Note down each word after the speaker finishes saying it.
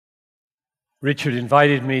Richard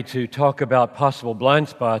invited me to talk about possible blind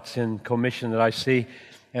spots in commission that I see,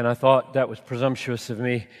 and I thought that was presumptuous of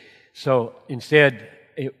me. So instead,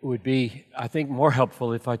 it would be, I think, more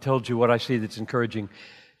helpful if I told you what I see that's encouraging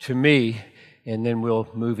to me, and then we'll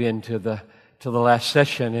move into the last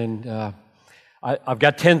session. And I've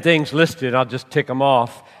got 10 things listed. I'll just tick them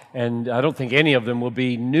off, and I don't think any of them will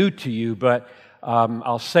be new to you, but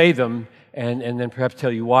I'll say them and then perhaps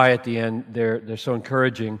tell you why at the end they're so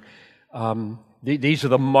encouraging. These are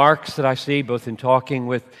the marks that I see both in talking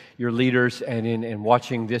with your leaders and in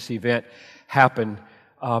watching this event happen.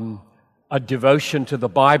 A devotion to the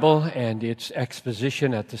Bible and its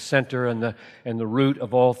exposition at the center and the root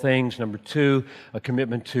of all things. Number 2, a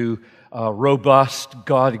commitment to robust,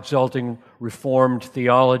 God-exalting, Reformed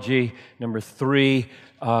theology. Number 3,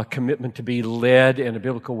 commitment to be led in a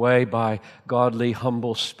biblical way by godly,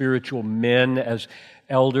 humble, spiritual men as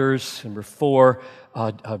elders. Number 4,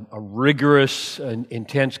 a rigorous and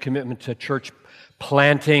intense commitment to church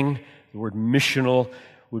planting. The word missional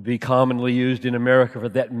would be commonly used in America for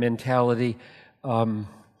that mentality. A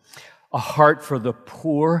heart for the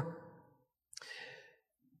poor.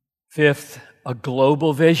 5th, a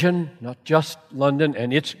global vision, not just London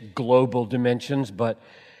and its global dimensions, but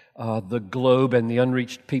the globe and the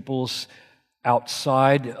unreached peoples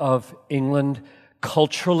outside of England.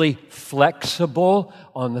 Culturally flexible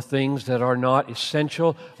on the things that are not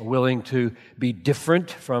essential, willing to be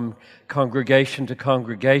different from congregation to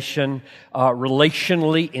congregation,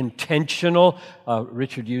 relationally intentional.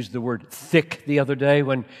 Richard used the word thick the other day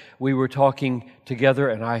when we were talking together,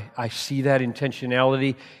 and I see that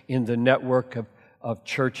intentionality in the network of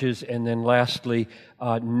churches. And then lastly,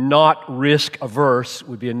 not risk averse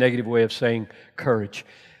would be a negative way of saying courage.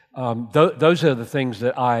 Those are the things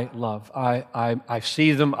that I love. I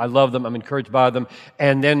see them, I love them, I'm encouraged by them.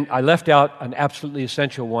 And then I left out an absolutely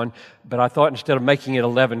essential one, but I thought instead of making it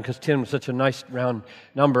 11, because 10 was such a nice round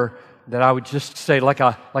number, that I would just say like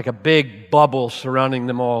a big bubble surrounding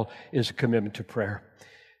them all is a commitment to prayer.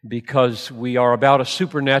 Because we are about a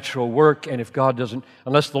supernatural work, and if God doesn't,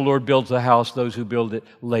 unless the Lord builds the house, those who build it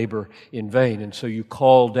labor in vain. And so you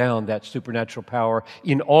call down that supernatural power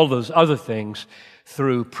in all those other things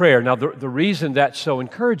through prayer. Now, the reason that's so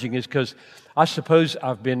encouraging is because I suppose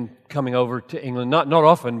I've been coming over to England, not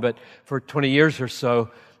often, but for 20 years or so,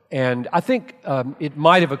 and I think it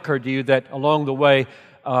might have occurred to you that along the way,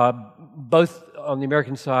 both on the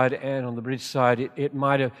American side and on the British side, it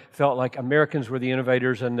might have felt like Americans were the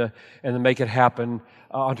innovators and the make it happen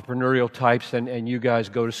entrepreneurial types, and you guys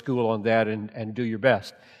go to school on that and do your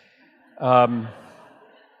best.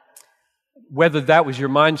 Whether that was your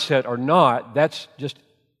mindset or not, that's just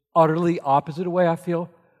utterly opposite the way I feel.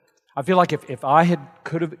 I feel like if I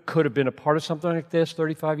could have been a part of something like this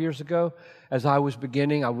 35 years ago, as I was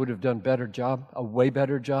beginning, I would have done a way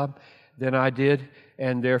better job than I did,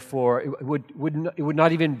 and therefore it would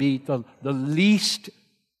not even be the least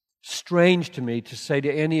strange to me to say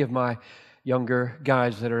to any of my younger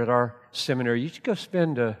guys that are at our seminary, you should go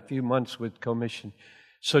spend a few months with commission.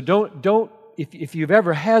 So don't. If you've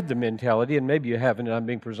ever had the mentality, and maybe you haven't, and I'm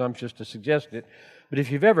being presumptuous to suggest it, but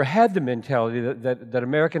if you've ever had the mentality that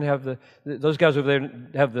American those guys over there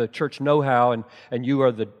have the church know-how, and you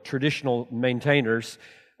are the traditional maintainers,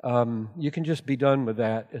 you can just be done with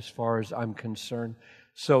that as far as I'm concerned.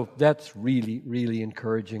 So that's really, really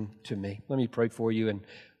encouraging to me. Let me pray for you, and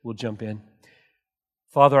we'll jump in.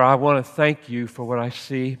 Father, I want to thank you for what I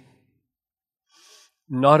see,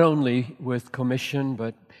 not only with commission,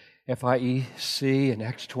 but FIEC and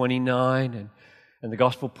Acts 29 and the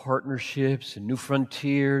Gospel Partnerships and New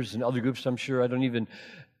Frontiers and other groups I'm sure I don't even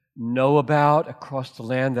know about across the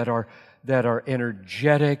land that are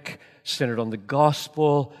energetic, centered on the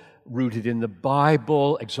gospel, rooted in the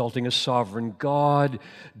Bible, exalting a sovereign God,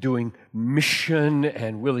 doing mission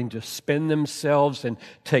and willing to spend themselves and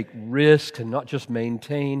take risks and not just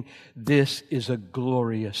maintain. This is a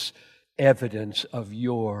glorious evidence of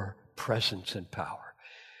your presence and power.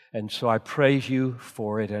 And so I praise you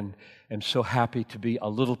for it, and am so happy to be a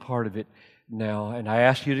little part of it now. And I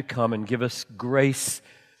ask you to come and give us grace,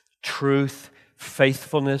 truth,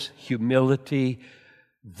 faithfulness, humility,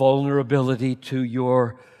 vulnerability to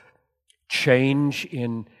your change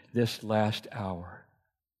in this last hour.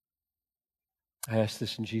 I ask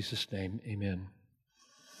this in Jesus' name, amen.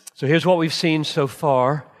 So here's what we've seen so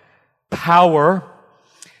far. Power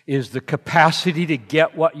is the capacity to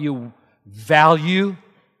get what you value,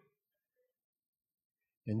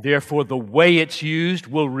 and therefore the way it's used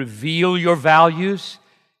will reveal your values,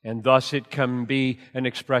 and thus it can be an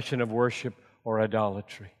expression of worship or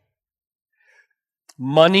idolatry.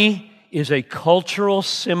 Money is a cultural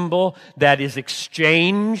symbol that is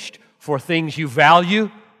exchanged for things you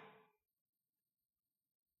value,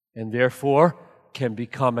 and therefore can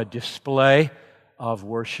become a display of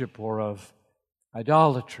worship or of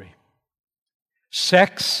idolatry.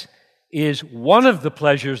 Sex is one of the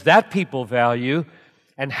pleasures that people value,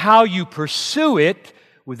 and how you pursue it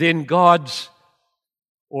within God's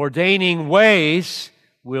ordaining ways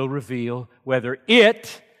will reveal whether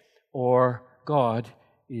it or God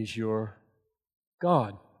is your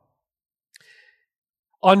God.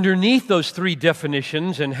 Underneath those three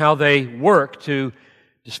definitions and how they work to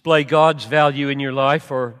display God's value in your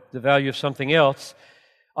life or the value of something else,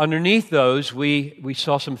 underneath those we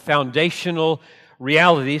saw some foundational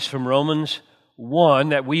realities from Romans 1,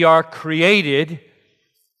 that we are created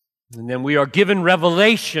and then we are given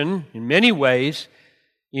revelation in many ways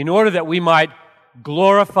in order that we might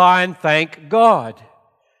glorify and thank God.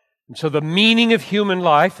 And so the meaning of human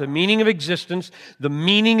life, the meaning of existence, the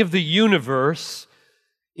meaning of the universe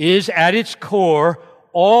is at its core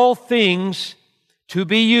all things to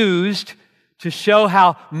be used to show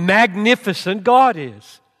how magnificent God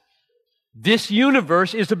is. This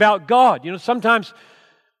universe is about God. You know, sometimes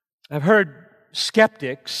I've heard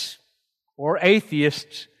skeptics or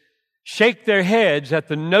atheists shake their heads at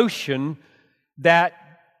the notion that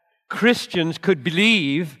Christians could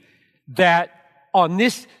believe that on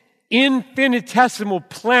this infinitesimal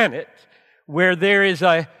planet where there is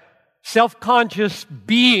a self-conscious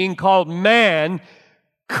being called man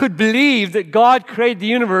could believe that God created the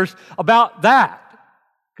universe about that.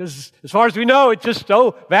 Because as far as we know, it's just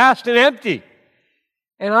so vast and empty.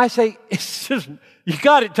 And I say, it's just, you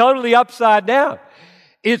got it totally upside down.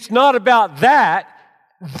 It's not about that.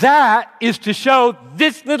 That is to show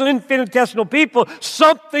this little infinitesimal people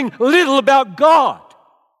something little about God.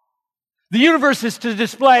 The universe is to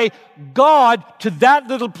display God to that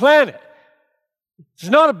little planet. It's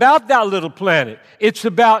not about that little planet. It's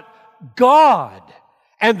about God.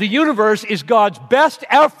 And the universe is God's best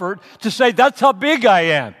effort to say, that's how big I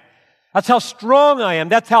am. That's how strong I am.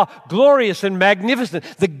 That's how glorious and magnificent.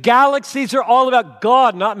 The galaxies are all about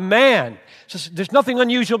God, not man. So there's nothing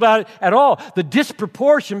unusual about it at all. The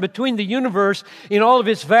disproportion between the universe in all of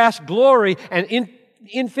its vast glory and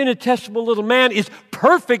infinitesimal little man is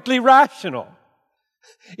perfectly rational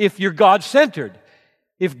if you're God-centered.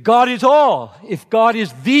 If God is all, if God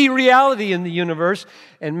is the reality in the universe,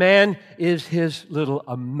 and man is his little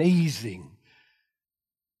amazing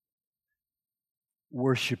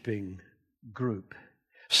worshiping group.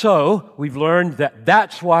 So, we've learned that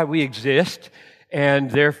that's why we exist,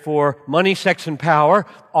 and therefore money, sex, and power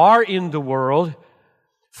are in the world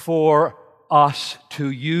for us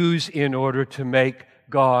to use in order to make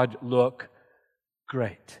God look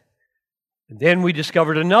great. And then we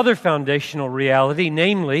discovered another foundational reality,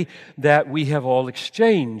 namely that we have all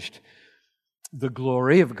exchanged the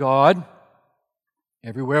glory of God.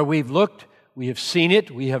 Everywhere we've looked, we have seen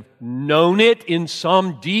it, we have known it in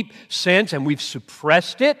some deep sense, and we've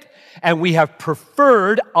suppressed it, and we have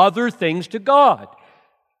preferred other things to God.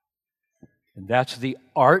 And that's the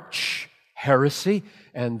arch heresy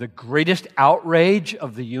and the greatest outrage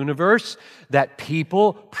of the universe, that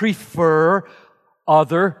people prefer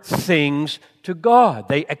other things to God.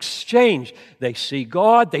 They exchange. They see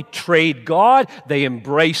God. They trade God. They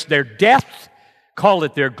embrace their death, call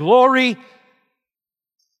it their glory.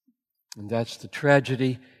 And that's the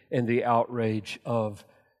tragedy and the outrage of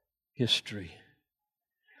history.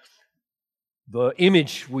 The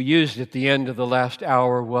image we used at the end of the last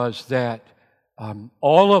hour was that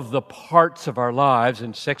all of the parts of our lives,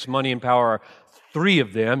 and sex, money, and power are three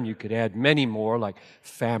of them, you could add many more, like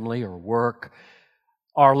family or work,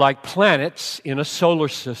 are like planets in a solar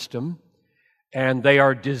system, and they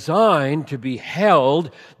are designed to be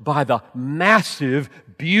held by the massive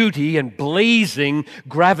beauty and blazing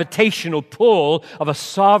gravitational pull of a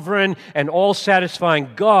sovereign and all-satisfying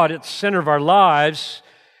God at the center of our lives.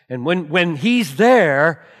 And when He's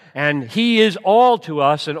there, and He is all to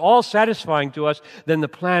us and all satisfying to us, then the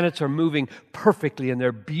planets are moving perfectly in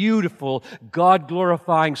their beautiful,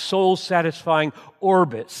 God-glorifying, soul-satisfying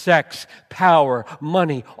orbit. Sex, power,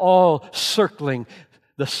 money, all circling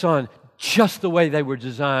the sun just the way they were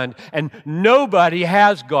designed. And nobody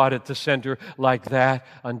has God at the center like that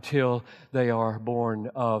until they are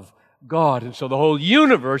born of God. And so the whole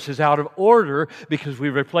universe is out of order because we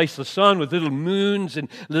replaced the sun with little moons and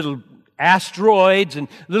little asteroids and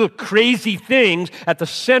little crazy things at the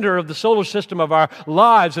center of the solar system of our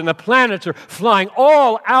lives, and the planets are flying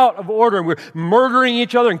all out of order, and we're murdering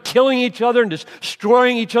each other and killing each other and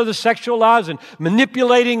destroying each other's sexual lives and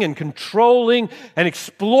manipulating and controlling and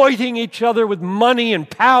exploiting each other with money and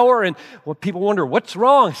power. And well, people wonder, what's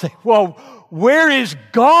wrong? I say, well, where is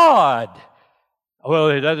God? Well,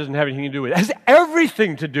 that doesn't have anything to do with it. It has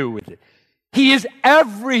everything to do with it. He is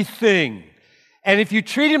everything. And if you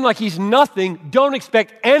treat him like he's nothing, don't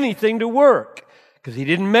expect anything to work, because he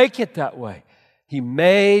didn't make it that way. He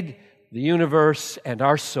made the universe and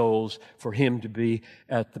our souls for him to be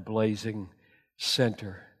at the blazing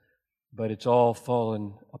center. But it's all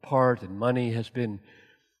fallen apart, and money has been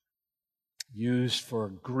used for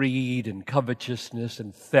greed and covetousness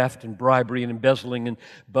and theft and bribery and embezzling and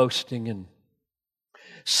boasting, and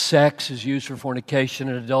sex is used for fornication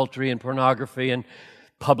and adultery and pornography and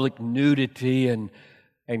public nudity, and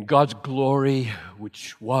God's glory,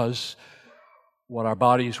 which was what our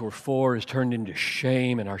bodies were for, is turned into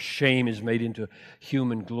shame, and our shame is made into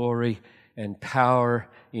human glory, and power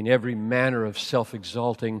in every manner of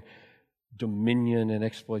self-exalting dominion and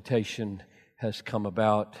exploitation has come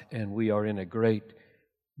about, and we are in a great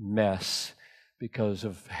mess because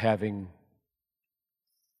of having,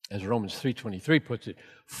 as Romans 3:23 puts it,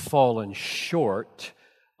 fallen short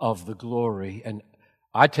of the glory. And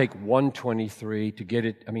I take 1:23 to get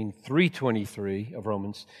it, 3:23 of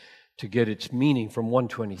Romans to get its meaning from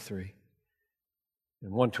 1:23.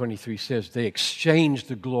 And 1:23 says, they exchanged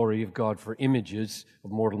the glory of God for images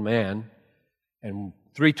of mortal man. And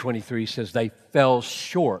 3:23 says they fell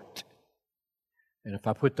short. And if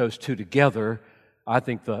I put those two together, I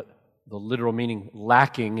think the literal meaning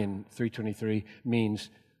lacking in 3:23 means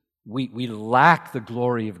we lack the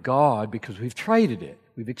glory of God because we've traded it,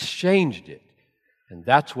 we've exchanged it. And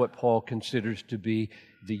that's what Paul considers to be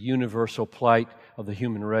the universal plight of the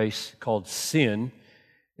human race, called sin,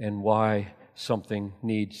 and why something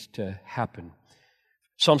needs to happen.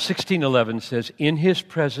 Psalm 16:11 says, in his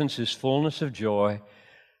presence is fullness of joy,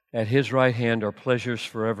 at his right hand are pleasures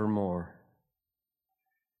forevermore.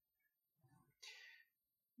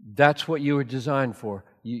 That's what you were designed for.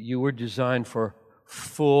 You were designed for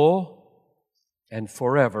full and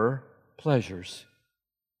forever pleasures.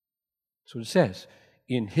 That's what it says.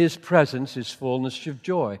 In his presence is fullness of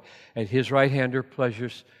joy. At his right hand are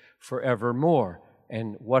pleasures forevermore.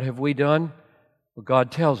 And what have we done? Well,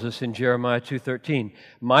 God tells us in Jeremiah 2:13,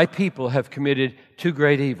 my people have committed two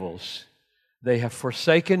great evils. They have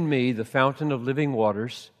forsaken me, the fountain of living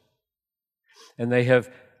waters, and they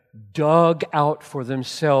have dug out for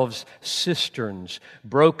themselves cisterns,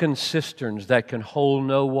 broken cisterns that can hold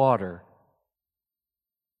no water.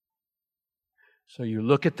 So you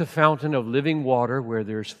look at the fountain of living water where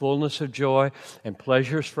there's fullness of joy and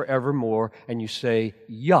pleasures forevermore, and you say,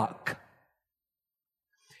 yuck.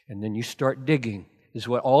 And then you start digging. This is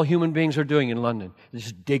what all human beings are doing in London. This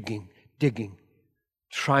is digging,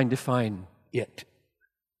 trying to find it.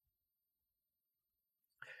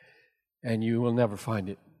 And you will never find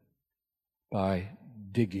it by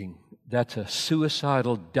digging. That's a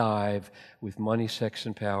suicidal dive with money, sex,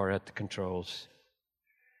 and power at the controls.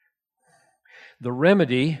 The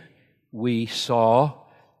remedy we saw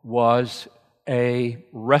was a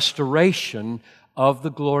restoration of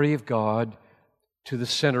the glory of God to the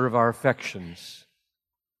center of our affections.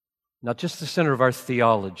 Not just the center of our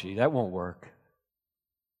theology. That won't work.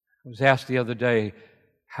 I was asked the other day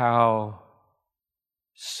how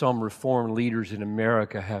some Reformed leaders in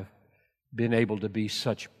America have been able to be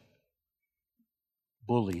such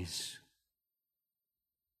bullies.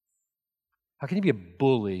 How can you be a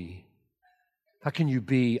bully? How can you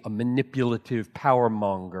be a manipulative power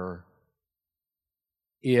monger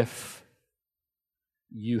if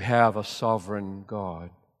you have a sovereign God?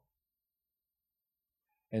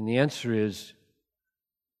 And the answer is,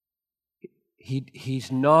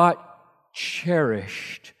 he's not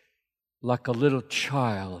cherished like a little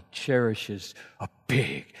child cherishes a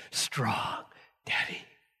big, strong daddy.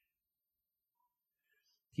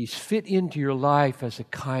 He's fit into your life as a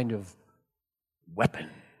kind of weapon,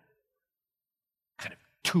 kind of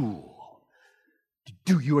tool to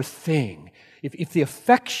do your thing. If the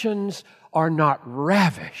affections are not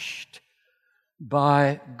ravished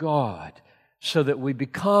by God so that we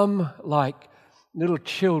become like little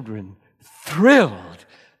children, thrilled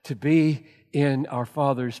to be in our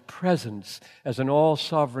Father's presence as an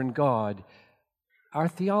all-sovereign God, our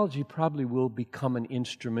theology probably will become an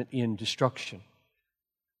instrument in destruction.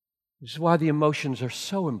 This is why the emotions are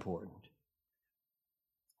so important,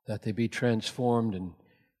 that they be transformed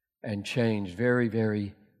and changed very,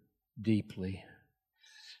 very deeply.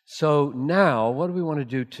 So now, what do we want to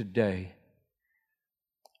do today?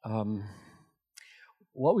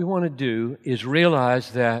 What we want to do is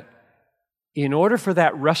realize that in order for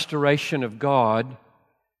that restoration of God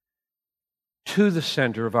to the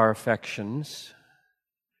center of our affections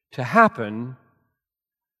to happen,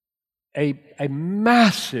 a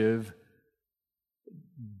massive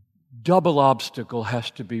double obstacle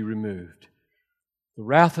has to be removed. The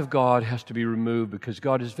wrath of God has to be removed because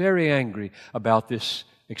God is very angry about this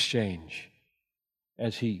exchange,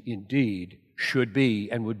 as He indeed should be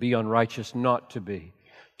and would be unrighteous not to be.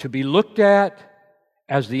 To be looked at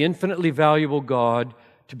as the infinitely valuable God,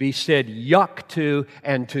 to be said yuck to,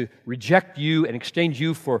 and to reject you and exchange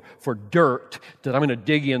you for dirt that I'm going to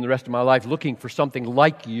dig in the rest of my life looking for something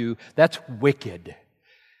like you, that's wicked.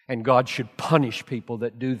 And God should punish people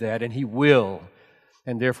that do that, and He will.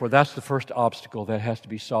 And therefore, that's the first obstacle that has to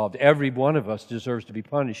be solved. Every one of us deserves to be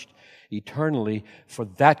punished eternally for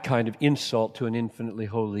that kind of insult to an infinitely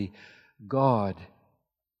holy God.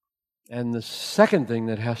 And the second thing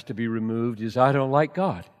that has to be removed is I don't like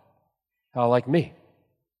God. I like me.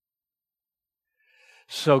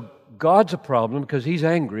 So God's a problem because He's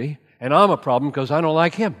angry, and I'm a problem because I don't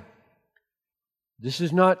like Him. This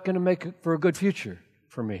is not going to make it for a good future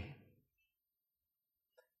for me.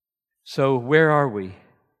 So where are we?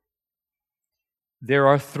 There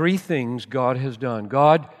are three things God has done.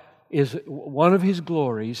 God is one of His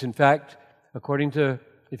glories. In fact, according to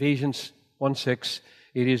Ephesians 1:6,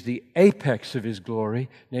 it is the apex of His glory,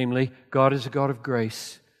 namely, God is a God of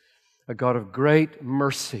grace, a God of great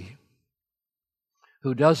mercy,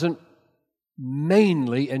 who doesn't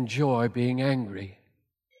mainly enjoy being angry.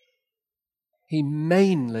 He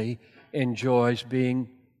mainly enjoys being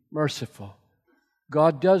merciful.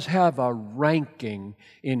 God does have a ranking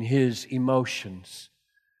in His emotions.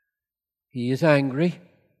 He is angry,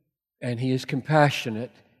 and He is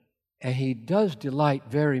compassionate, and He does delight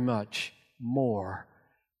very much more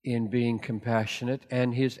in being compassionate,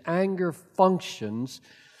 and His anger functions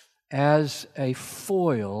as a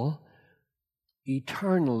foil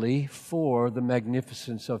eternally for the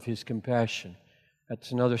magnificence of His compassion.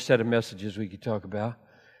 That's another set of messages we could talk about,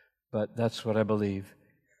 but that's what I believe.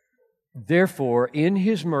 Therefore, in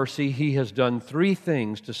His mercy, He has done three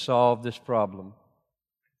things to solve this problem.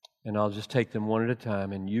 And I'll just take them one at a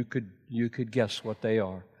time, and you could guess what they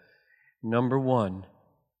are. Number one,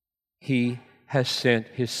 He has sent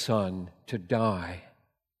His Son to die,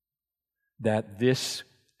 that this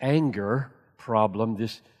anger problem,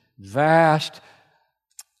 this vast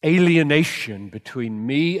alienation between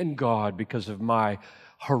me and God because of my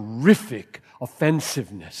horrific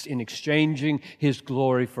offensiveness in exchanging His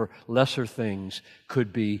glory for lesser things,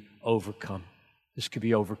 could be overcome. This could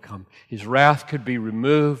be overcome. His wrath could be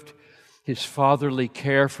removed. His fatherly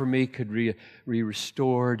care for me could be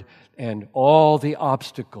restored, and all the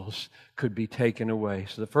obstacles could be taken away.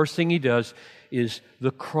 So the first thing He does is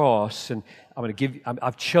the cross, and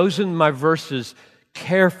I've chosen my verses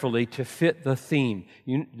carefully to fit the theme.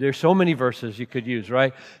 There's so many verses you could use,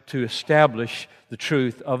 right, to establish the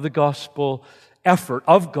truth of the gospel effort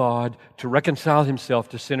of God to reconcile Himself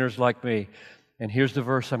to sinners like me. And here's the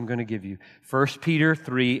verse I'm going to give you. 1 Peter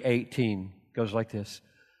 3:18 goes like this.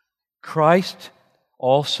 Christ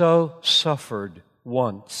also suffered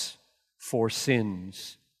once for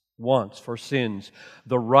sins,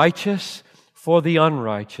 the righteous for the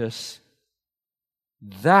unrighteous,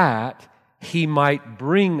 that He might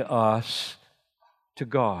bring us to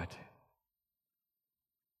God.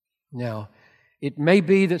 Now, it may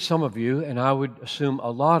be that some of you, and I would assume a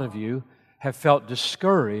lot of you, have felt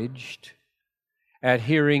discouraged at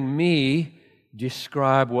hearing me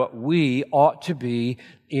describe what we ought to be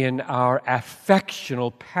in our affectional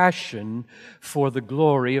passion for the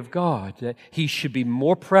glory of God. That He should be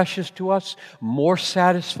more precious to us, more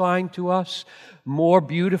satisfying to us, more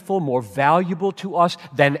beautiful, more valuable to us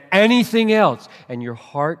than anything else. And your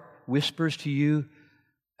heart whispers to you,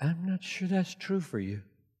 I'm not sure that's true for you.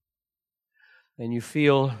 And you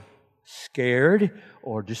feel scared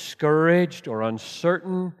or discouraged or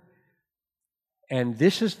uncertain. And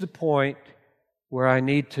this is the point where I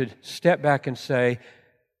need to step back and say,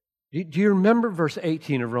 do you remember verse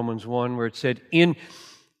 18 of Romans 1 where it said, in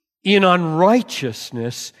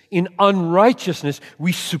unrighteousness,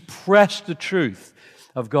 we suppress the truth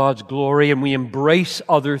of God's glory and we embrace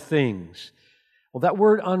other things. Well, that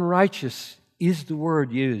word unrighteous is the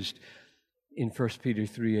word used in 1 Peter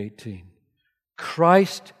 3:18.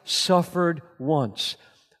 Christ suffered once,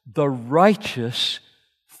 the righteous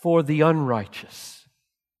for the unrighteous.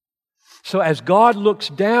 So as God looks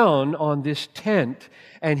down on this tent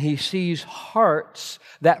and He sees hearts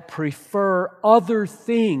that prefer other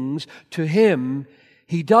things to Him,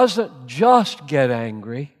 He doesn't just get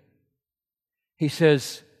angry. He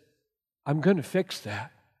says, I'm going to fix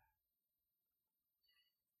that.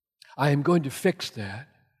 I am going to fix that.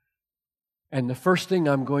 And the first thing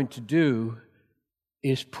I'm going to do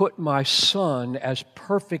is put my Son as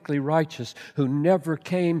perfectly righteous, who never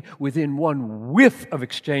came within one whiff of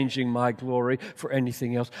exchanging my glory for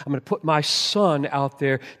anything else. I'm going to put my Son out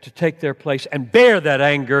there to take their place and bear that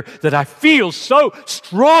anger that I feel so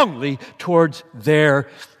strongly towards their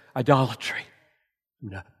idolatry. I'm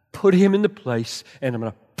going to put Him in the place, and I'm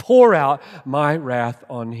going to pour out my wrath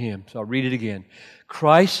on Him. So I'll read it again.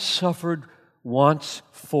 Christ suffered once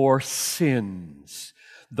for sins,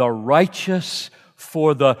 the righteous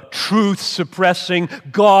for the truth-suppressing,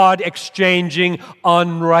 God-exchanging,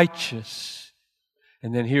 unrighteous.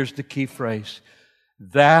 And then here's the key phrase,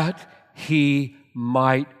 that He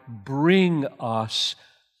might bring us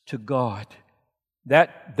to God.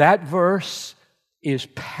 That verse is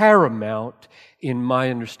paramount in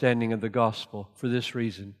my understanding of the gospel for this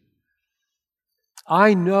reason.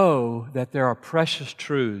 I know that there are precious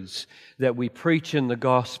truths that we preach in the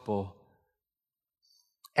gospel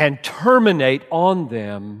and terminate on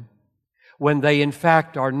them when they in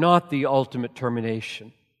fact are not the ultimate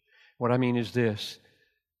termination. What I mean is this: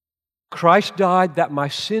 Christ died that my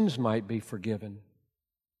sins might be forgiven.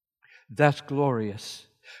 That's glorious.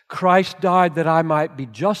 Christ died that I might be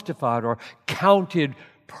justified or counted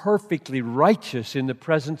perfectly righteous in the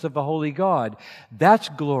presence of a holy God. That's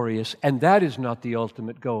glorious, and that is not the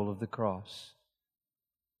ultimate goal of the cross.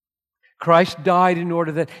 Christ died in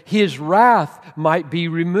order that His wrath might be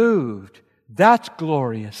removed. That's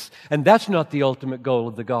glorious, and that's not the ultimate goal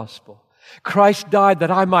of the gospel. Christ died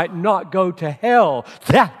that I might not go to hell.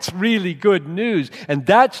 That's really good news, and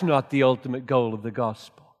that's not the ultimate goal of the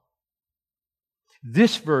gospel.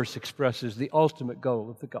 This verse expresses the ultimate goal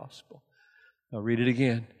of the gospel. I'll read it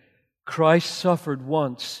again. Christ suffered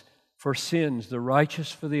once for sins, the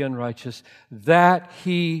righteous for the unrighteous, that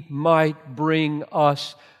He might bring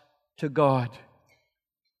us to God.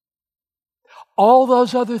 All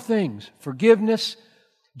those other things, forgiveness,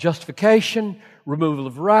 justification, removal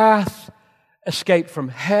of wrath, escape from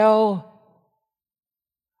hell,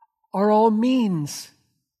 are all means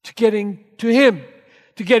to getting to Him,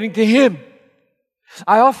 to getting to Him.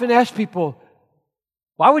 I often ask people,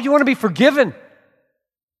 why would you want to be forgiven?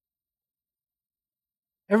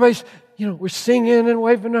 Everybody's, we're singing and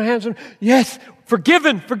waving our hands and, yes,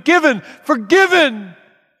 forgiven, forgiven, forgiven.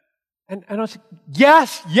 And I say,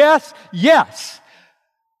 yes, yes, yes.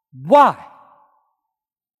 Why?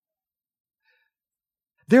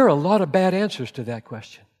 There are a lot of bad answers to that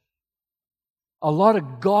question. A lot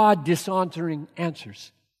of God dishonoring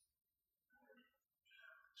answers.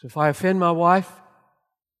 So if I offend my wife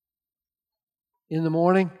in the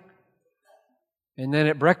morning, and then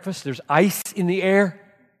at breakfast there's ice in the air,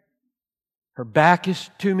 her back is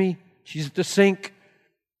to me, she's at the sink,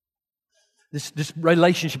 This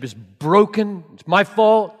relationship is broken. It's my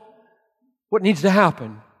fault. What needs to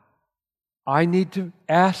happen? I need to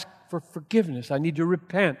ask for forgiveness. I need to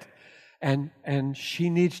repent. And she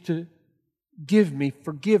needs to give me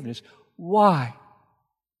forgiveness. Why?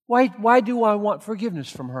 Why do I want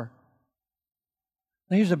forgiveness from her?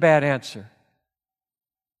 Now here's a bad answer.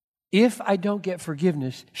 If I don't get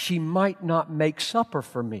forgiveness, she might not make supper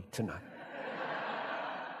for me tonight.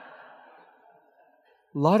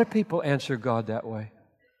 A lot of people answer God that way.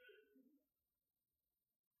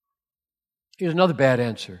 Here's another bad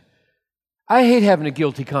answer. I hate having a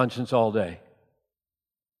guilty conscience all day.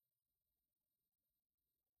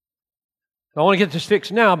 I want to get this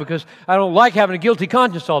fixed now because I don't like having a guilty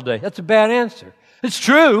conscience all day. That's a bad answer. It's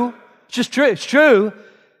true. It's just true. It's true.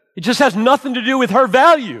 It just has nothing to do with her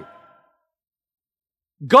value.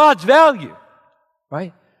 God's value,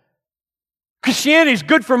 right? Christianity is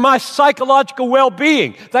good for my psychological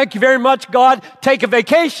well-being. Thank you very much, God. Take a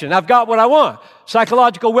vacation. I've got what I want.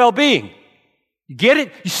 Psychological well-being. You get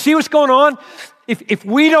it? You see what's going on? If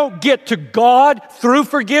we don't get to God through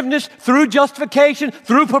forgiveness, through justification,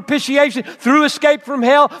 through propitiation, through escape from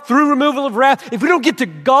hell, through removal of wrath, if we don't get to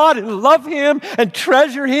God and love Him and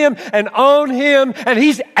treasure Him and own Him and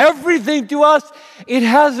He's everything to us, it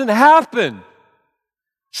hasn't happened.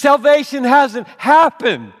 Salvation hasn't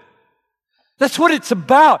happened. That's what it's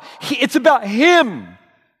about. It's about Him.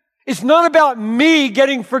 It's not about me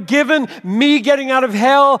getting forgiven, me getting out of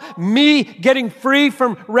hell, me getting free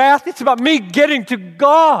from wrath. It's about me getting to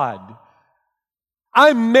God.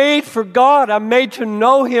 I'm made for God. I'm made to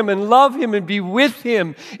know Him and love Him and be with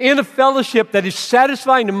Him in a fellowship that is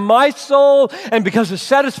satisfying to my soul. And because it's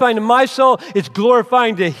satisfying to my soul, it's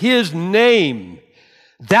glorifying to His name.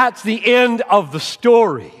 That's the end of the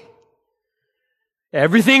story.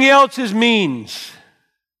 Everything else is means.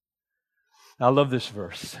 I love this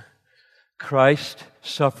verse. Christ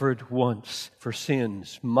suffered once for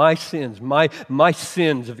sins, my sins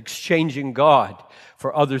of exchanging God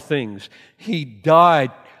for other things. He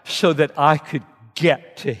died so that I could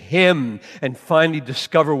get to Him and finally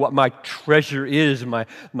discover what my treasure is, my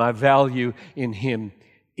value in Him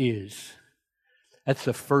is. That's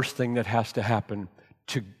the first thing that has to happen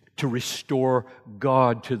to restore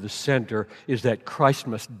God to the center, is that Christ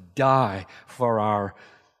must die for our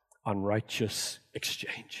unrighteous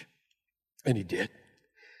exchange. And He did.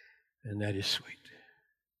 And that is sweet.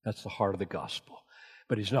 That's the heart of the gospel.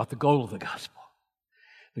 But it's not the goal of the gospel.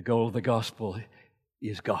 The goal of the gospel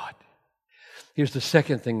is God. Here's the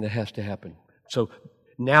second thing that has to happen. So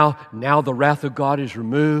now the wrath of God is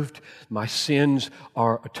removed. My sins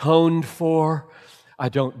are atoned for. I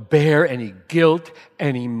don't bear any guilt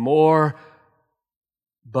anymore.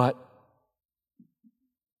 But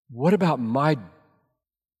what about my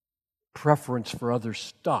preference for other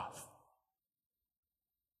stuff?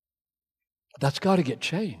 That's got to get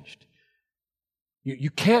changed.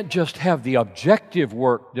 You can't just have the objective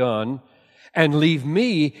work done and leave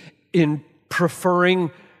me in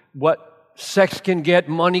preferring what sex can get,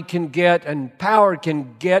 money can get, and power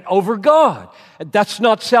can get over God. That's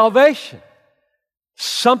not salvation.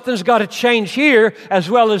 Something's got to change here as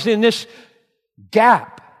well as in this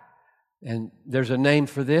gap. And there's a name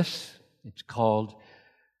for this. It's called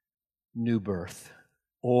new birth,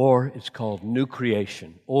 or it's called new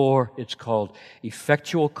creation, or it's called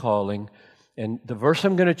effectual calling. And the verse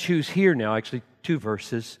I'm going to choose here now, actually two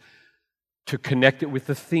verses, to connect it with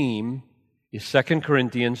the theme, is 2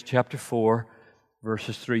 Corinthians chapter 4,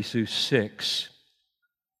 verses 3 through 6.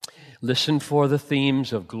 Listen for the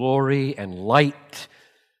themes of glory and light,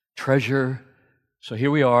 treasure. So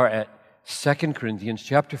here we are at 2 Corinthians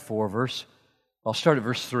chapter 4, I'll start at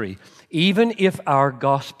verse 3. Even if our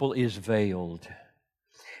gospel is veiled,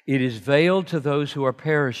 it is veiled to those who are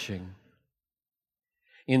perishing.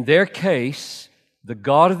 In their case, the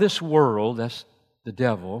god of this world, that's the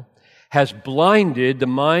devil, has blinded the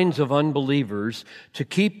minds of unbelievers to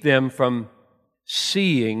keep them from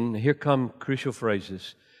seeing. Here come crucial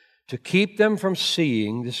phrases. To keep them from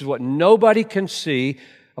seeing, this is what nobody can see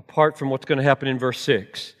apart from what's going to happen in verse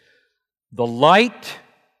 6. The light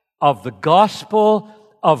of the gospel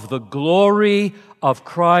of the glory of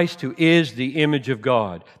Christ, who is the image of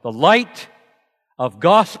God. The light of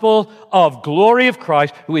gospel of glory of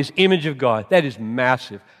Christ, who is image of God. That is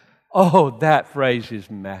massive. Oh, that phrase is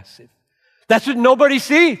massive. That's what nobody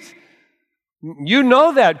sees. You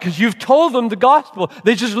know that because you've told them the gospel.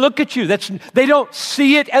 They just look at you. They don't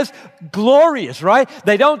see it as glorious, right?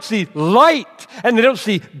 They don't see light, and they don't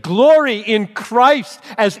see glory in Christ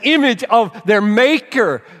as image of their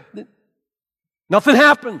Maker. Nothing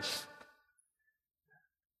happens.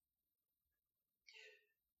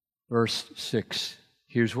 Verse 6,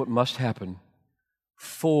 here's what must happen.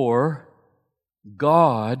 For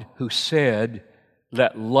God, who said,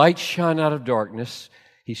 "Let light shine out of darkness,"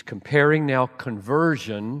 He's comparing now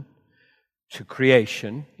conversion to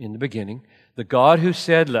creation in the beginning. The God who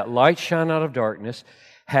said, "Let light shine out of darkness,"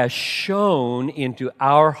 has shone into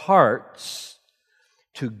our hearts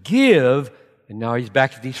to give, and now he's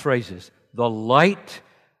back to these phrases, the light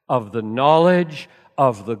of the knowledge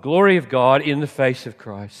of the glory of God in the face of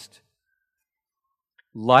Christ.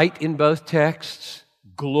 Light in both texts,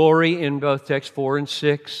 glory in both texts, 4 and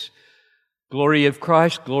 6. Glory of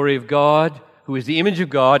Christ, glory of God, who is the image of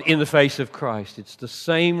God in the face of Christ. It's the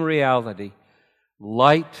same reality.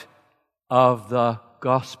 Light of the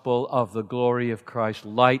gospel of the glory of Christ,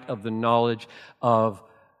 light of the knowledge of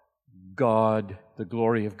God, the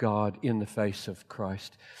glory of God in the face of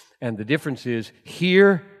Christ. And the difference is,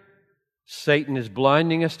 here, Satan is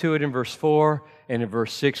blinding us to it in verse 4, and in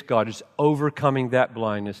verse 6, God is overcoming that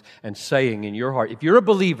blindness and saying in your heart, if you're a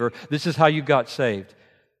believer, this is how you got saved.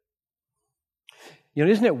 You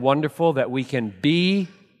know, isn't it wonderful that we can be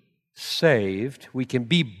saved, we can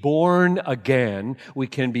be born again, we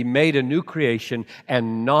can be made a new creation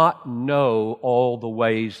and not know all the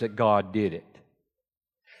ways that God did it,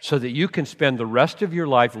 so that you can spend the rest of your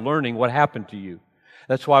life learning what happened to you.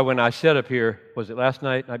 That's why when I said up here, was it last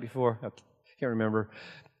night, night before? I can't remember.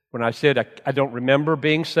 When I said I don't remember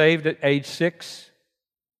being saved at age 6,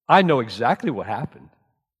 I know exactly what happened.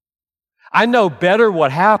 I know better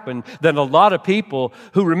what happened than a lot of people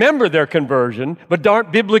who remember their conversion but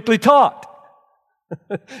aren't biblically taught.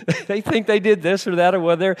 They think they did this or that or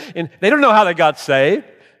whether, and they don't know how they got saved.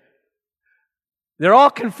 They're all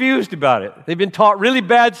confused about it. They've been taught really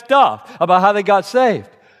bad stuff about how they got saved.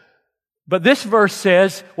 But this verse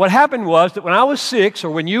says what happened was that when I was 6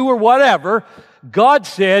 or when you were whatever, God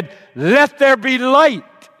said, "Let there be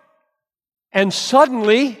light." And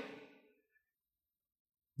suddenly,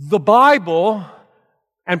 the Bible,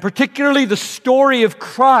 and particularly the story of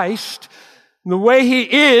Christ, the way He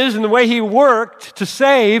is and the way He worked to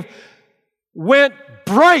save, went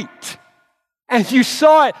bright. And you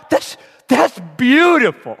saw it. That's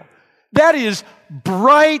beautiful. That is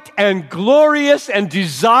bright and glorious and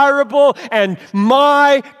desirable and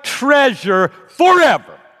my treasure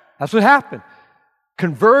forever. That's what happened.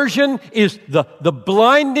 Conversion is the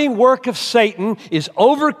blinding work of Satan is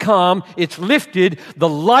overcome, it's lifted, the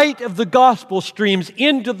light of the gospel streams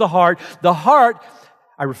into the heart. The heart,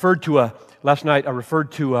 last night I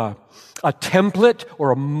referred to a template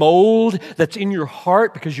or a mold that's in your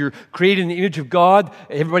heart because you're created in the image of God.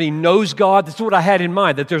 Everybody knows God. That's what I had in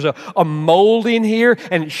mind, that there's a mold in here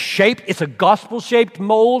and it's shaped. It's a gospel-shaped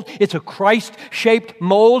mold. It's a Christ-shaped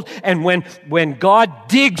mold. And when God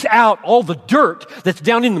digs out all the dirt that's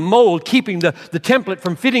down in the mold, keeping the template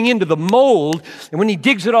from fitting into the mold, and when He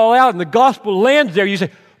digs it all out and the gospel lands there, you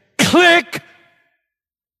say, click!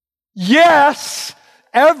 Yes!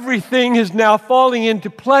 Everything is now falling into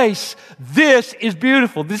place. This is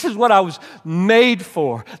beautiful. This is what I was made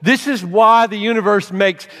for. This is why the universe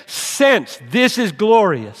makes sense. This is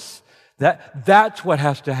glorious. That's what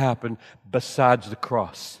has to happen besides the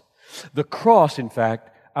cross. The cross, in fact,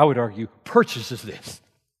 I would argue, purchases this.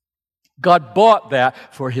 God bought that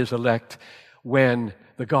for His elect. When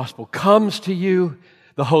the gospel comes to you,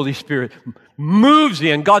 the Holy Spirit moves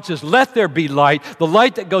in. God says, "Let there be light." The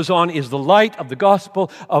light that goes on is the light of the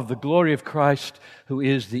gospel of the glory of Christ, who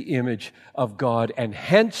is the image of God. And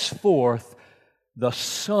henceforth, the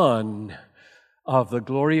Son of the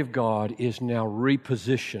glory of God is now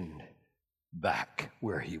repositioned back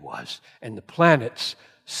where He was. And the planets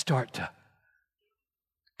start to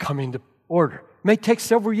come into order. It may take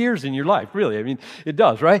several years in your life, really. I mean, it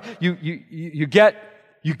does, right? You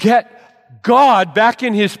get God back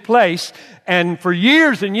in His place, and for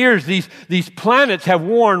years and years, these planets have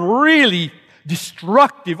worn really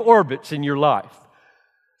destructive orbits in your life.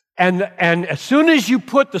 And as soon as you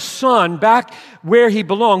put the Son back where He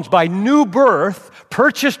belongs by new birth,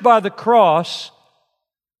 purchased by the cross,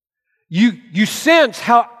 you sense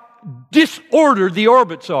how disordered the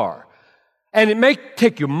orbits are. And it may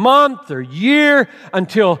take you a month or year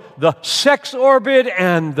until the sex orbit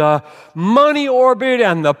and the money orbit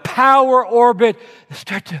and the power orbit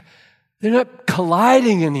they're not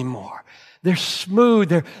colliding anymore. They're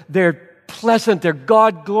smooth, they're pleasant, they're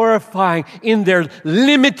God-glorifying in their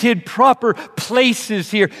limited, proper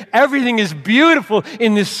places here. Everything is beautiful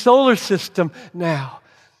in this solar system now.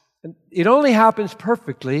 And it only happens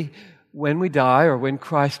perfectly when we die or when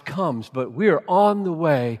Christ comes, but we are on the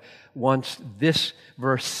way once this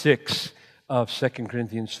verse 6 of 2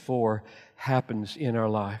 Corinthians 4 happens in our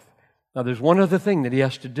life. Now, there's one other thing that He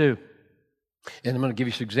has to do, and I'm going to give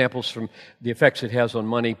you some examples from the effects it has on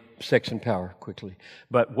money, sex, and power quickly.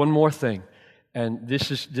 But one more thing, and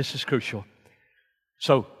this is crucial.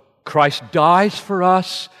 So Christ dies for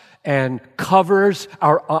us and covers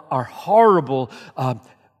our horrible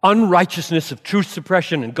unrighteousness of truth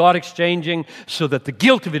suppression and God exchanging, so that the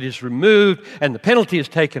guilt of it is removed and the penalty is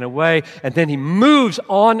taken away. And then He moves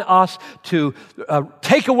on us to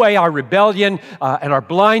take away our rebellion and our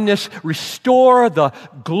blindness, restore the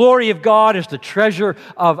glory of God as the treasure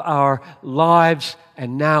of our lives.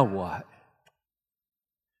 And now what?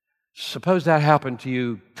 Suppose that happened to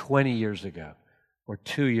you 20 years ago, or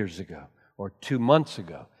 2 years ago, or 2 months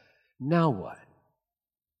ago. Now what?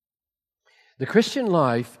 The Christian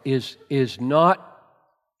life is not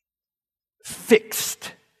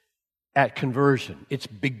fixed at conversion. It's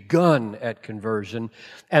begun at conversion.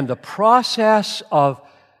 And the process of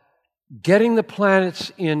getting the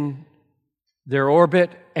planets in their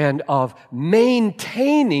orbit and of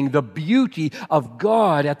maintaining the beauty of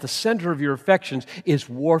God at the center of your affections is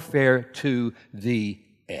warfare to the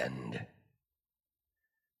end.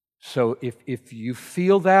 So if you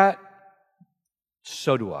feel that,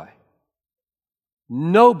 so do I.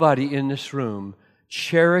 Nobody in this room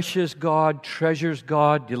cherishes God, treasures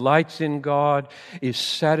God, delights in God, is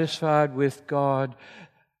satisfied with God,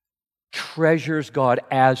 treasures God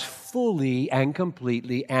as fully and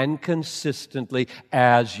completely and consistently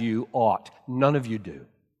as you ought. None of you do.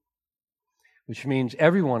 which means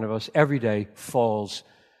every one of us every day falls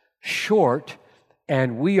short,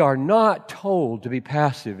 and we are not told to be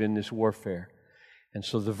passive in this warfare. And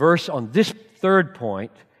so the verse on this third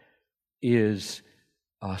point is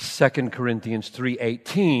 2 Corinthians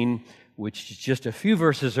 3:18, which is just a few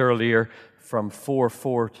verses earlier from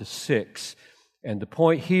 4:4 to 6. And the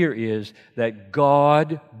point here is that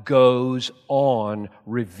God goes on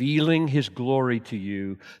revealing His glory to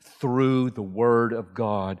you through the Word of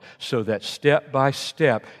God, so that step by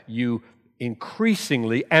step you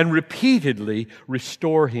increasingly and repeatedly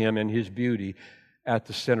restore Him and His beauty at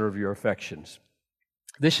the center of your affections.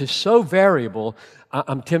 This is so variable,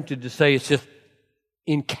 I'm tempted to say it's just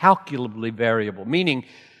incalculably variable, meaning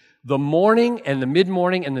the morning and the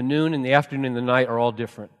mid-morning and the noon and the afternoon and the night are all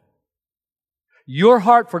different. Your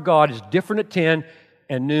heart for God is different at 10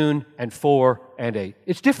 and noon and 4 and 8.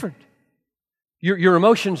 It's different. Your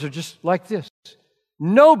emotions are just like this.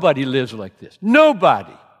 Nobody lives like this.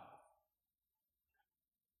 Nobody.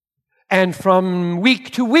 And from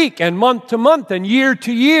week to week and month to month and year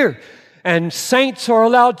to year. And saints are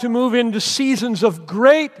allowed to move into seasons of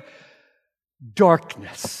great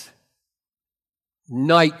darkness.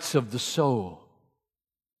 Nights of the soul.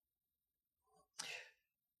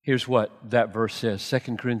 Here's what that verse says,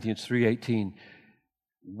 2 Corinthians 3:18.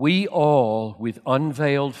 We all, with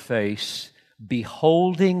unveiled face,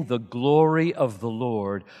 beholding the glory of the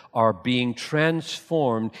Lord, are being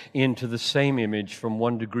transformed into the same image from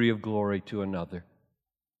one degree of glory to another.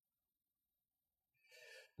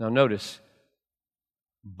 Now notice,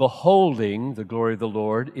 beholding the glory of the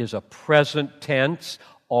Lord is a present tense,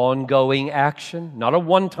 ongoing action, not a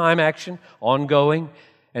one-time action, ongoing.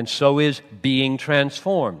 And so is being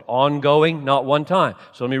transformed. Ongoing, not one time.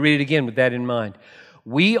 So let me read it again with that in mind.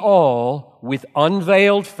 We all, with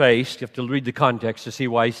unveiled face, you have to read the context to see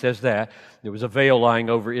why he says that. There was a veil lying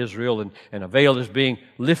over Israel, and a veil is being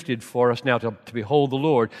lifted for us now to behold the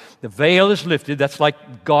Lord. The veil is lifted. That's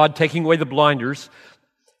like God taking away the blinders.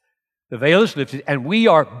 The veil is lifted, and we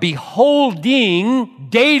are beholding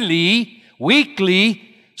daily, weekly,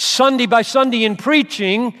 Sunday by Sunday in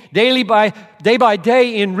preaching, day by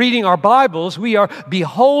day in reading our Bibles, we are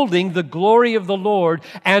beholding the glory of the Lord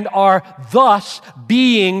and are thus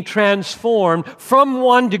being transformed from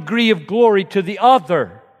one degree of glory to the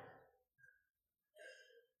other.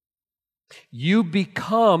 You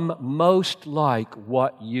become most like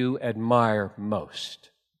what you admire most.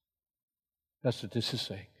 That's what this is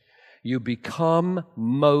saying. You become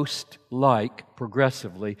most like,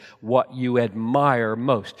 progressively, what you admire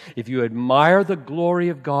most. If you admire the glory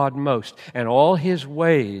of God most and all His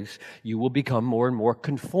ways, you will become more and more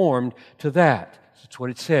conformed to that. That's what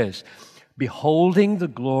it says. Beholding the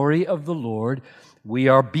glory of the Lord, we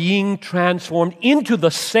are being transformed into the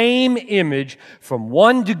same image from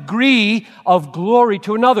one degree of glory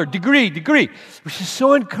to another. Degree, which is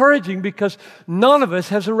so encouraging because none of us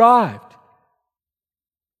has arrived.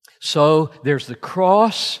 So there's the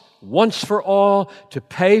cross once for all to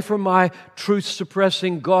pay for my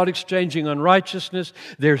truth-suppressing, God-exchanging unrighteousness.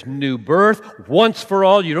 There's new birth once for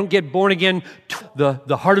all. You don't get born again.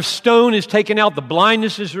 The heart of stone is taken out. The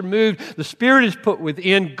blindness is removed. The Spirit is put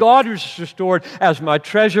within. God is restored as my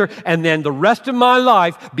treasure. And then the rest of my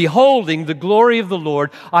life, beholding the glory of the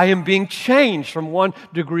Lord, I am being changed from one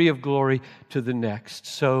degree of glory to the next.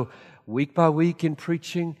 So week by week in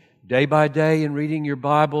preaching, day by day in reading your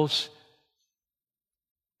Bibles,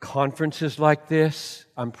 conferences like this,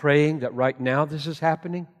 I'm praying that right now this is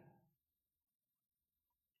happening.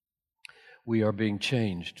 We are being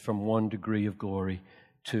changed from one degree of glory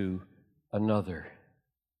to another.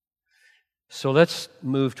 So let's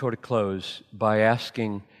move toward a close by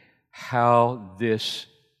asking how this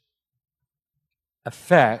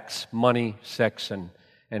affects money, sex,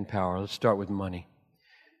 and power. Let's start with money.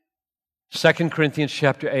 2 Corinthians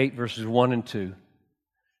chapter 8, verses 1 and 2.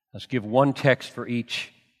 Let's give one text for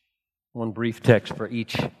each, one brief text for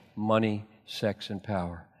each: money, sex, and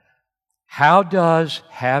power. How does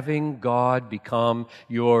having God become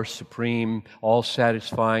your supreme,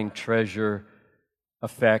 all-satisfying treasure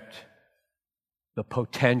affect the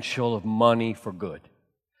potential of money for good?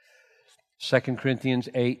 2 Corinthians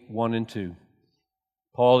 8, 1 and 2.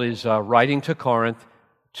 Paul is writing to Corinth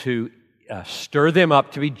to stir them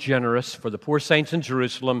up to be generous for the poor saints in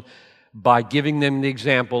Jerusalem by giving them the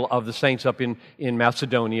example of the saints up in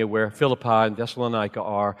Macedonia, where Philippi and Thessalonica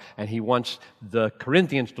are. And he wants the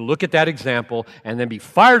Corinthians to look at that example and then be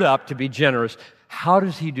fired up to be generous. How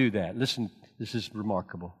does he do that? Listen, this is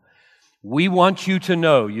remarkable. We want you to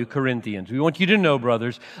know, you Corinthians, we want you to know,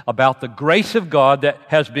 brothers, about the grace of God that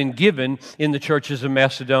has been given in the churches of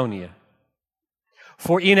Macedonia.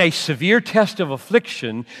 For in a severe test of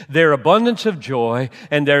affliction, their abundance of joy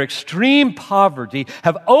and their extreme poverty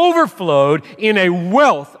have overflowed in a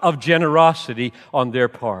wealth of generosity on their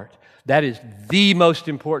part. That is the most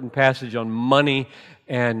important passage on money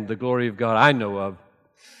and the glory of God I know of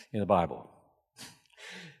in the Bible.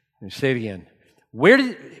 Let me say it again. Where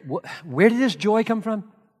did this joy come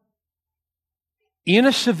from? In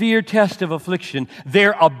a severe test of affliction,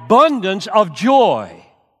 their abundance of joy.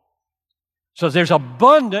 So there's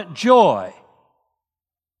abundant joy.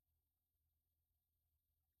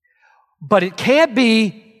 But it can't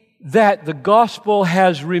be that the gospel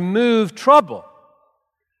has removed trouble.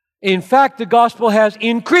 In fact, the gospel has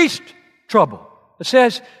increased trouble. It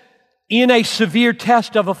says, in a severe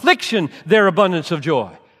test of affliction, their abundance of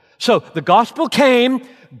joy. So the gospel came,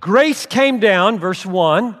 grace came down, verse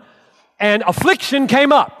 1, and affliction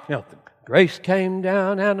came up. You know, grace came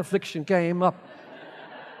down and affliction came up.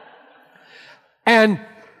 And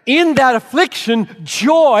in that affliction,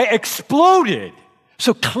 joy exploded.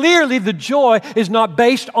 So clearly the joy is not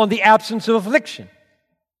based on the absence of affliction.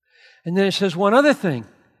 And then it says one other thing.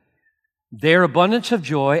 Their abundance of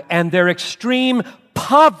joy and their extreme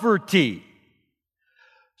poverty.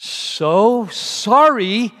 So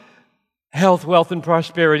sorry, health, wealth, and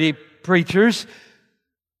prosperity preachers.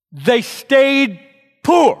 They stayed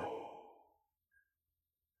poor.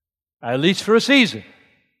 At least for a season.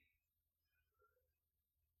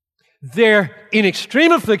 They're in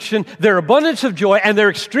extreme affliction, their abundance of joy, and their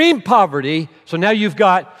extreme poverty. So now you've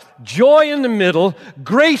got joy in the middle,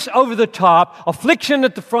 grace over the top, affliction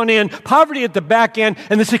at the front end, poverty at the back end,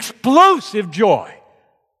 and this explosive joy.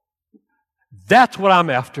 That's what I'm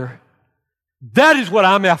after. That is what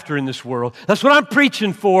I'm after in this world. That's what I'm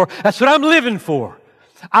preaching for. That's what I'm living for.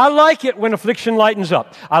 I like it when affliction lightens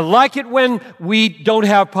up. I like it when we don't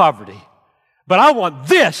have poverty. But I want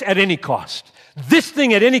this at any cost. This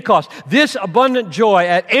thing at any cost. This abundant joy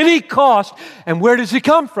at any cost. And where does it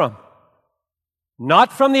come from?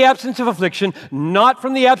 Not from the absence of affliction, not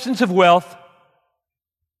from the absence of wealth,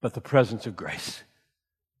 but the presence of grace.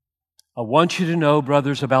 I want you to know,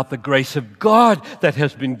 brothers, about the grace of God that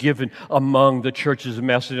has been given among the churches of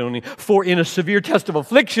Macedonia. For in a severe test of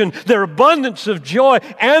affliction, their abundance of joy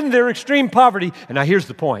and their extreme poverty, and now here's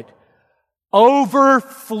the point,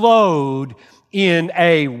 overflowed in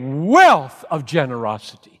a wealth of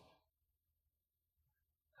generosity.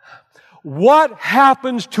 What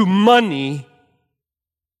happens to money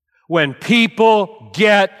when people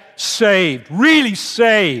get saved, really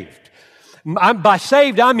saved? By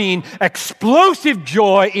saved, I mean explosive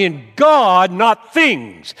joy in God, not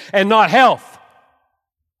things, and not health.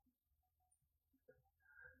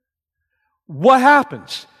 What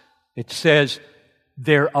happens? It says,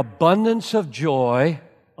 their abundance of joy,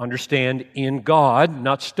 understand, in God,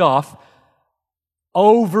 not stuff,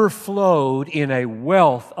 overflowed in a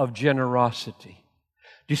wealth of generosity.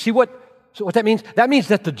 Do you see what that means? That means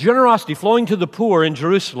that the generosity flowing to the poor in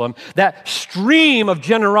Jerusalem, that stream of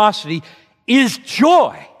generosity is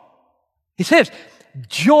joy. He says,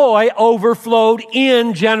 joy overflowed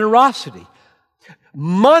in generosity.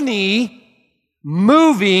 Money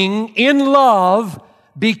moving in love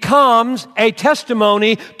becomes a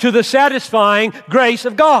testimony to the satisfying grace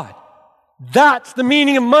of God. That's the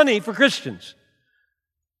meaning of money for Christians.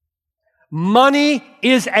 Money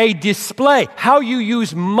is a display. How you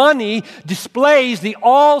use money displays the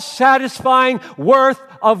all-satisfying worth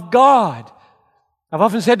of God. I've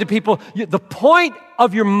often said to people, the point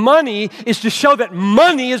of your money is to show that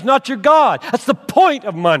money is not your God. That's the point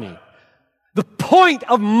of money. The point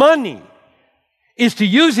of money is to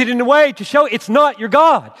use it in a way to show it's not your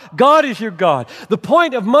God. God is your God. The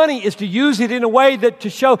point of money is to use it in a way that to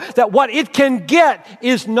show that what it can get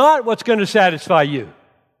is not what's going to satisfy you.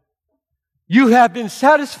 You have been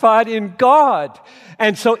satisfied in God.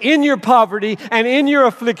 And so in your poverty and in your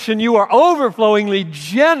affliction, you are overflowingly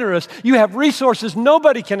generous. You have resources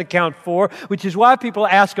nobody can account for, which is why people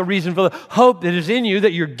ask a reason for the hope that is in you,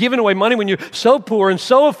 that you're giving away money when you're so poor and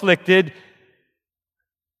so afflicted.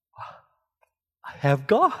 I have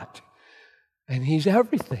God, and He's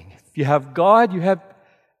everything. If you have God, you have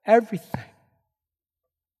everything.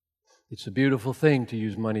 It's a beautiful thing to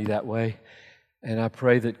use money that way. And I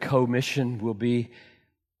pray that co-mission will be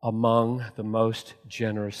among the most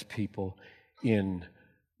generous people in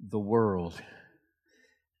the world.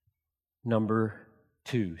 Number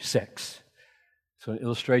 2, sex. So an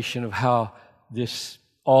illustration of how this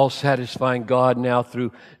all-satisfying God now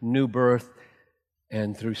through new birth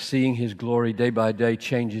and through seeing His glory day by day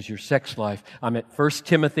changes your sex life. I'm at 1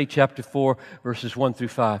 Timothy chapter 4, verses 1 through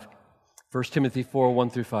 5. 1 Timothy 4, 1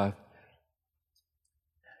 through 5.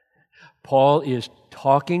 Paul is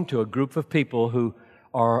talking to a group of people who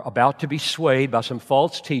are about to be swayed by some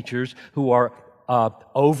false teachers who are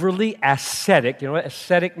overly ascetic. You know what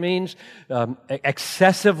ascetic means?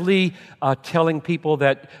 Excessively telling people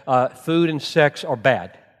that food and sex are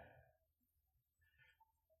bad.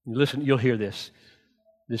 Listen, you'll hear this.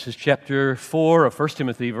 This is chapter 4 of 1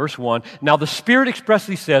 Timothy, verse 1. Now the Spirit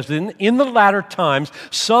expressly says, in the latter times,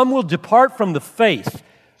 some will depart from the faith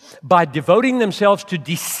by devoting themselves to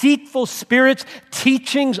deceitful spirits,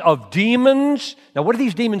 teachings of demons. Now, what do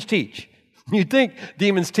these demons teach? You'd think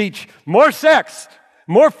demons teach more sex,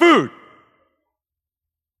 more food.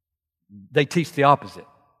 They teach the opposite.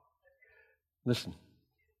 Listen.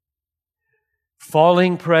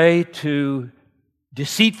 Falling prey to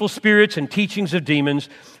deceitful spirits and teachings of demons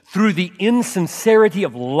through the insincerity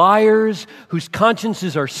of liars whose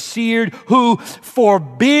consciences are seared, who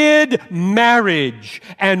forbid marriage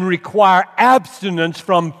and require abstinence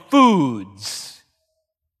from foods.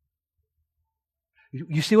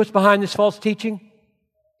 You see what's behind this false teaching?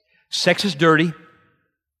 Sex is dirty,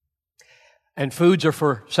 and foods are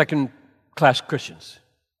for second-class Christians.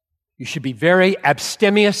 You should be very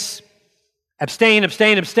abstemious. Abstain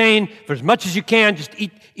for as much as you can. Just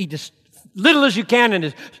eat as little as you can,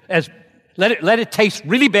 and let it taste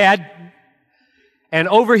really bad. And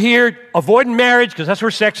over here, avoiding marriage, because that's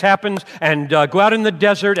where sex happens, and go out in the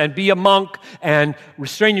desert and be a monk and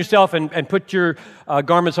restrain yourself and put your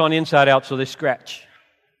garments on inside out so they scratch.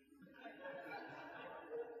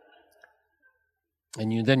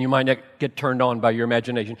 And then you might not get turned on by your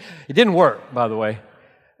imagination. It didn't work, by the way.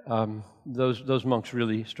 Those monks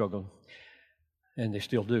really struggled. And they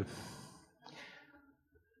still do.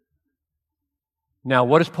 Now,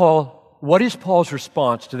 what is Paul's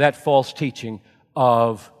response to that false teaching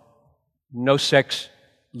of no sex,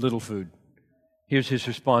 little food? Here's his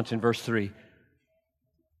response in verse 3.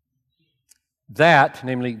 That,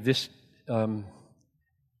 namely this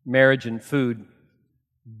marriage and food,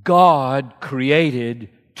 God created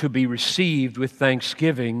to be received with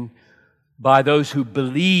thanksgiving by those who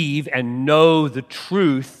believe and know the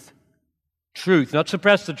truth, not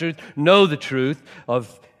suppress the truth, know the truth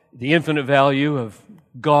of the infinite value of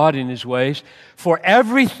God in His ways. For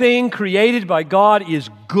everything created by God is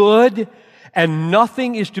good, and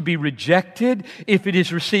nothing is to be rejected if it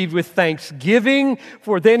is received with thanksgiving,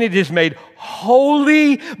 for then it is made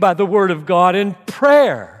holy by the Word of God and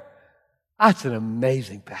prayer. That's an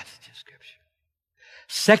amazing passage of Scripture.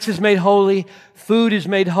 Sex is made holy, food is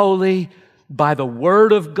made holy by the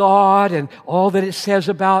Word of God and all that it says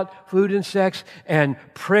about food and sex, and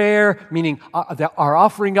prayer, meaning our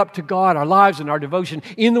offering up to God, our lives and our devotion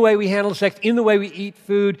in the way we handle sex, in the way we eat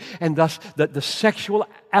food, and thus the sexual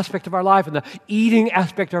aspect of our life and the eating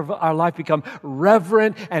aspect of our life become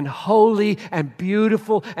reverent and holy and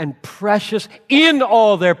beautiful and precious in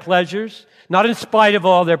all their pleasures, not in spite of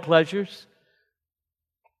all their pleasures.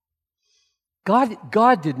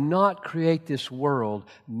 God did not create this world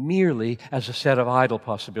merely as a set of idle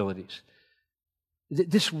possibilities.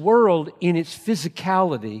 This world in its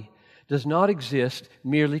physicality does not exist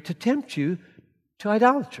merely to tempt you to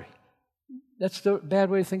idolatry. That's the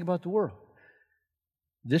bad way to think about the world.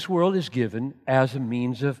 This world is given as a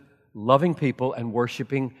means of loving people and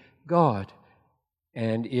worshiping God.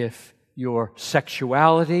 And if your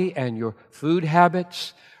sexuality and your food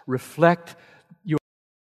habits reflect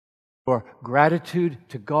your gratitude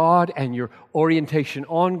to God and your orientation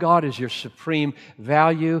on God as your supreme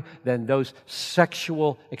value, then those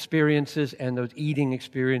sexual experiences and those eating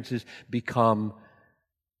experiences become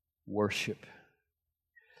worship.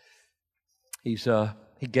 He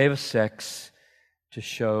gave us sex to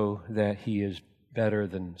show that He is better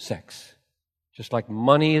than sex. Just like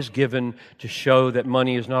money is given to show that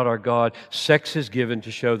money is not our God, sex is given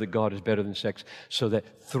to show that God is better than sex, so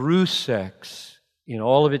that through sex, in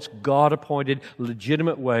all of its God-appointed,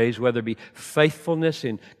 legitimate ways, whether it be faithfulness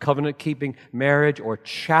in covenant-keeping marriage or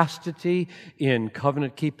chastity in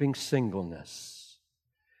covenant-keeping singleness,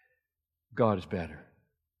 God is better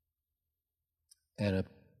and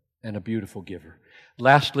a beautiful giver.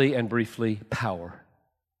 Lastly and briefly, power.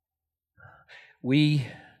 We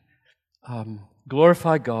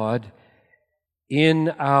glorify God in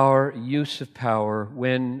our use of power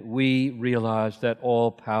when we realize that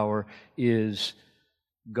all power is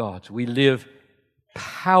God's. We live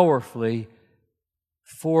powerfully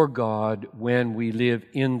for God when we live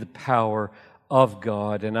in the power of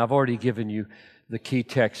God. And I've already given you the key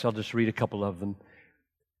texts. I'll just read a couple of them.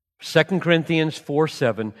 2 Corinthians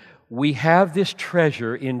 4:7, we have this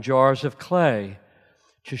treasure in jars of clay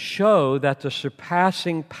to show that the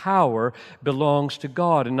surpassing power belongs to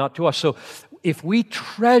God and not to us. So if we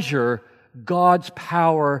treasure God's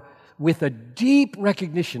power with a deep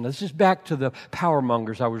recognition. This is back to the power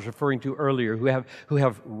mongers I was referring to earlier, who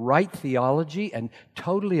have right theology and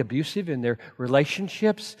totally abusive in their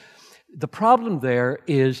relationships. The problem there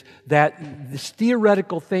is that this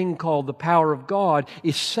theoretical thing called the power of God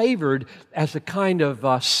is savored as a kind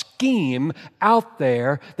of scheme out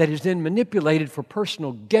there that is then manipulated for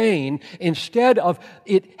personal gain, instead of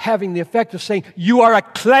it having the effect of saying, you are a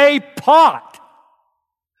clay pot.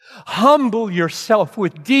 Humble yourself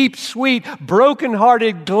with deep, sweet,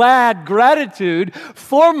 broken-hearted, glad gratitude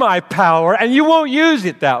for my power, and you won't use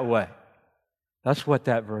it that way. That's what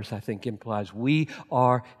that verse, I think, implies. We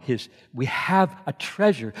have a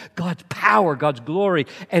treasure, God's power, God's glory,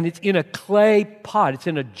 and it's in a clay pot. It's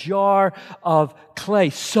in a jar of clay,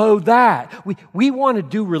 so that we want to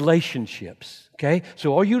do relationships, okay?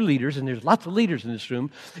 So all you leaders, and there's lots of leaders in this room,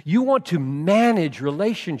 you want to manage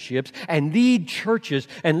relationships and lead churches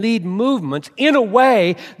and lead movements in a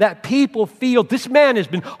way that people feel this man has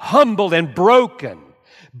been humbled and broken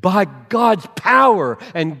by God's power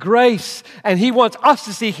and grace, and He wants us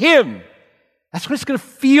to see Him. That's what it's going to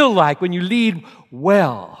feel like when you lead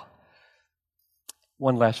well.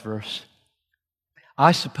 One last verse.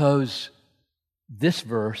 I suppose this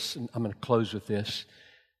verse, and I'm going to close with this,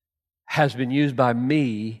 has been used by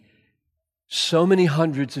me so many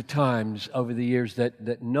hundreds of times over the years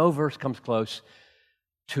that no verse comes close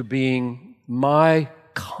to being my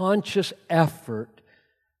conscious effort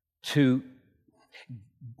to,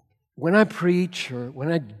 when I preach or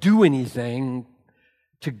when I do anything,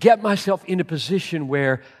 to get myself in a position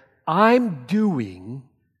where I'm doing,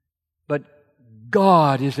 but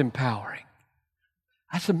God is empowering.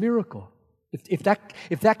 That's a miracle. If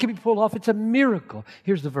that can be pulled off, it's a miracle.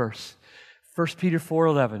 Here's the verse. 1 Peter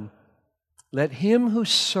 4:11. Let him who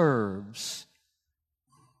serve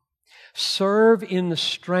in the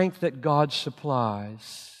strength that God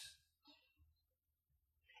supplies,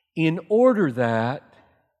 in order that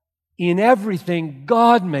in everything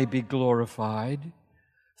God may be glorified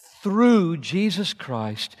through Jesus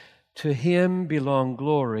Christ. To Him belong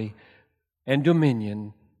glory and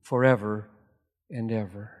dominion forever and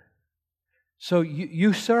ever. So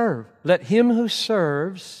you serve. Let him who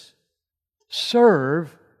serves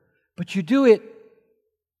serve, but you do it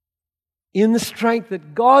in the strength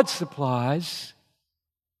that God supplies.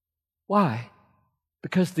 Why?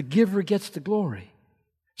 Because the giver gets the glory,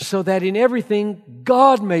 so that in everything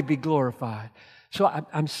God may be glorified. So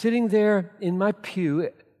I'm sitting there in my pew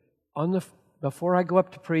before I go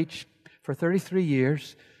up to preach for 33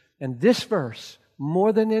 years, and this verse,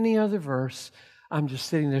 more than any other verse, I'm just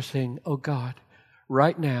sitting there saying, oh God,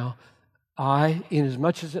 right now, I,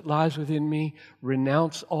 inasmuch as it lies within me,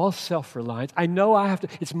 renounce all self-reliance. I know I have to,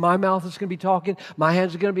 it's my mouth that's going to be talking, my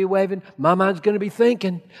hands are going to be waving, my mind's going to be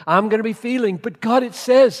thinking, I'm going to be feeling. But God, it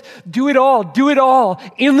says, do it all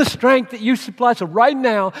in the strength that you supply. So right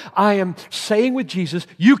now, I am saying with Jesus,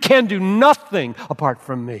 you can do nothing apart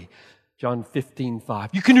from me. John 15:5.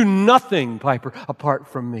 You can do nothing, Piper, apart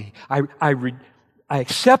from me. I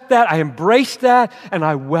accept that, I embrace that, and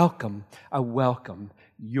I welcome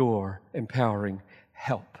your empowering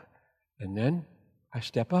help. And then I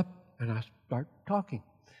step up and I start talking.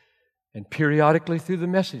 And periodically through the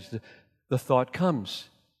message, the thought comes.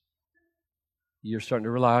 You're starting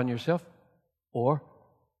to rely on yourself, or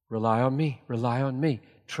rely on me,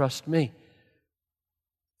 trust me.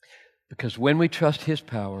 Because when we trust His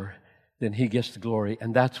power, then He gets the glory,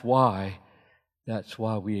 and that's why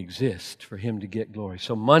we exist, for Him to get glory.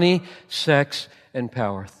 So money, sex, and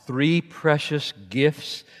power. 3 precious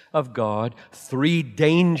gifts of God. 3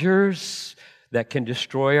 dangers that can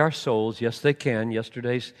destroy our souls. Yes, they can.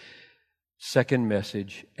 Yesterday's second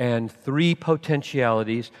message. And 3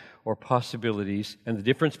 potentialities or possibilities. And the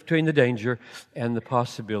difference between the danger and the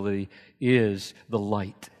possibility is the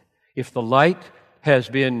light. If the light has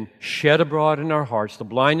been shed abroad in our hearts, the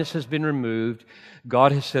blindness has been removed,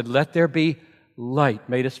 God has said, let there be light,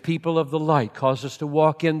 made us people of the light, caused us to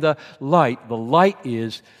walk in the light. The light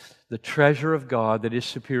is the treasure of God that is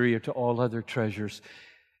superior to all other treasures.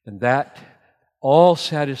 And that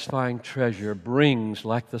all-satisfying treasure brings,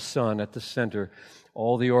 like the sun at the center,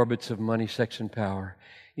 all the orbits of money, sex, and power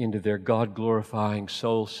into their God-glorifying,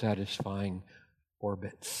 soul-satisfying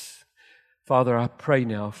orbits. Father, I pray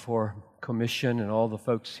now for Commission and all the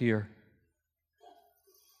folks here,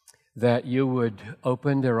 that you would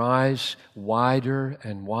open their eyes wider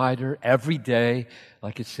and wider every day,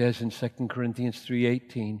 like it says in 2 Corinthians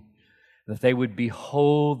 3:18, that they would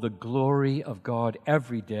behold the glory of God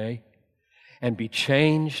every day, and be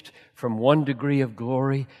changed from one degree of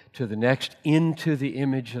glory to the next into the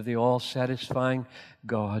image of the all-satisfying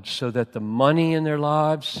God, so that the money in their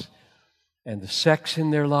lives and the sex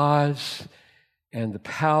in their lives and the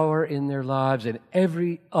power in their lives and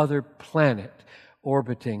every other planet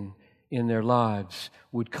orbiting in their lives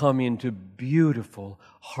would come into beautiful,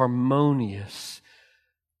 harmonious,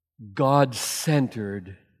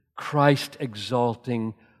 God-centered,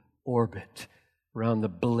 Christ-exalting orbit around the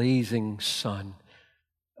blazing sun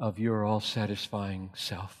of your all-satisfying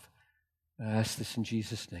self. I ask this in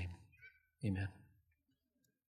Jesus' name. Amen.